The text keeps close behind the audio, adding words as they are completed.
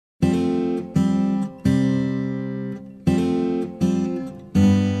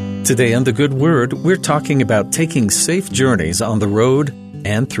Today on The Good Word, we're talking about taking safe journeys on the road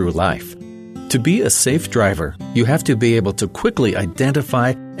and through life. To be a safe driver, you have to be able to quickly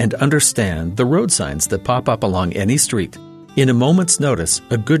identify and understand the road signs that pop up along any street. In a moment's notice,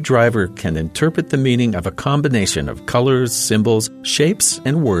 a good driver can interpret the meaning of a combination of colors, symbols, shapes,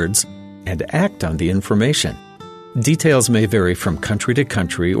 and words, and act on the information. Details may vary from country to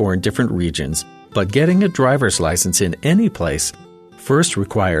country or in different regions, but getting a driver's license in any place first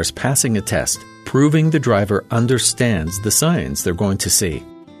requires passing a test, proving the driver understands the signs they're going to see.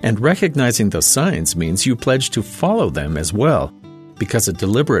 And recognizing those signs means you pledge to follow them as well, because a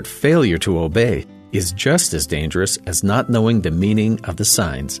deliberate failure to obey is just as dangerous as not knowing the meaning of the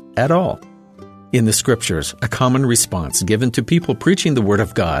signs at all. In the Scriptures, a common response given to people preaching the Word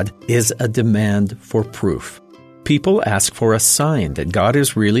of God is a demand for proof. People ask for a sign that God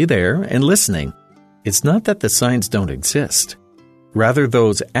is really there and listening. It's not that the signs don't exist. Rather,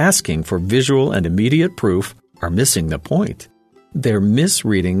 those asking for visual and immediate proof are missing the point. They're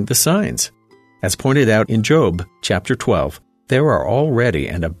misreading the signs. As pointed out in Job chapter 12, there are already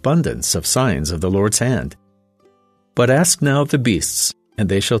an abundance of signs of the Lord's hand. But ask now the beasts, and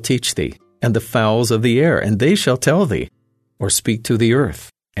they shall teach thee, and the fowls of the air, and they shall tell thee. Or speak to the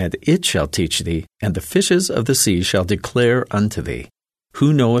earth, and it shall teach thee, and the fishes of the sea shall declare unto thee.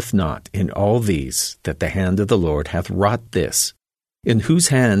 Who knoweth not in all these that the hand of the Lord hath wrought this? In whose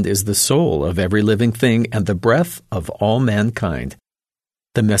hand is the soul of every living thing and the breath of all mankind?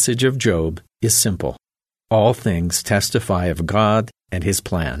 The message of Job is simple. All things testify of God and His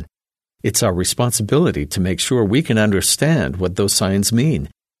plan. It's our responsibility to make sure we can understand what those signs mean.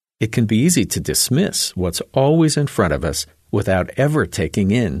 It can be easy to dismiss what's always in front of us without ever taking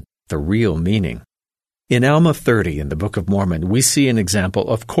in the real meaning. In Alma 30 in the Book of Mormon, we see an example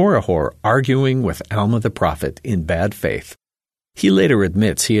of Korihor arguing with Alma the prophet in bad faith. He later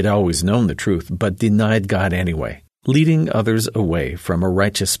admits he had always known the truth, but denied God anyway, leading others away from a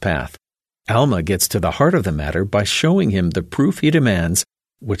righteous path. Alma gets to the heart of the matter by showing him the proof he demands,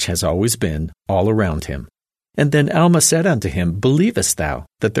 which has always been all around him. And then Alma said unto him, Believest thou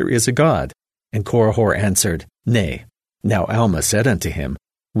that there is a God? And Korihor answered, Nay. Now Alma said unto him,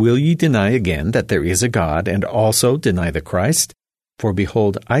 Will ye deny again that there is a God, and also deny the Christ? For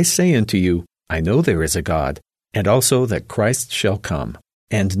behold, I say unto you, I know there is a God, and also that Christ shall come.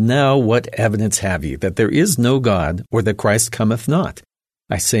 And now what evidence have ye that there is no God, or that Christ cometh not?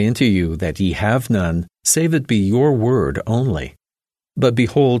 I say unto you that ye have none, save it be your word only. But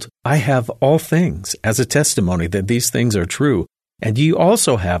behold, I have all things as a testimony that these things are true, and ye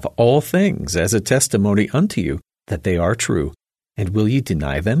also have all things as a testimony unto you that they are true. And will ye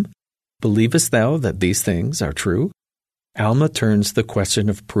deny them? Believest thou that these things are true? Alma turns the question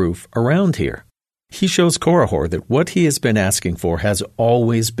of proof around here. He shows Korihor that what he has been asking for has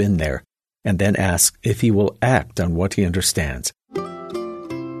always been there, and then asks if he will act on what he understands.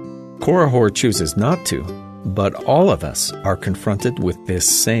 Korihor chooses not to, but all of us are confronted with this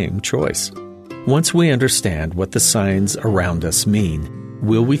same choice. Once we understand what the signs around us mean,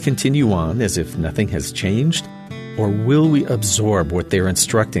 will we continue on as if nothing has changed? Or will we absorb what they're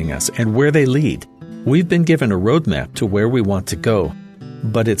instructing us and where they lead? We've been given a roadmap to where we want to go,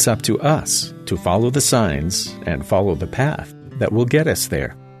 but it's up to us to follow the signs and follow the path that will get us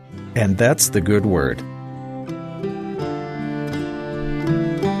there. And that's the good word.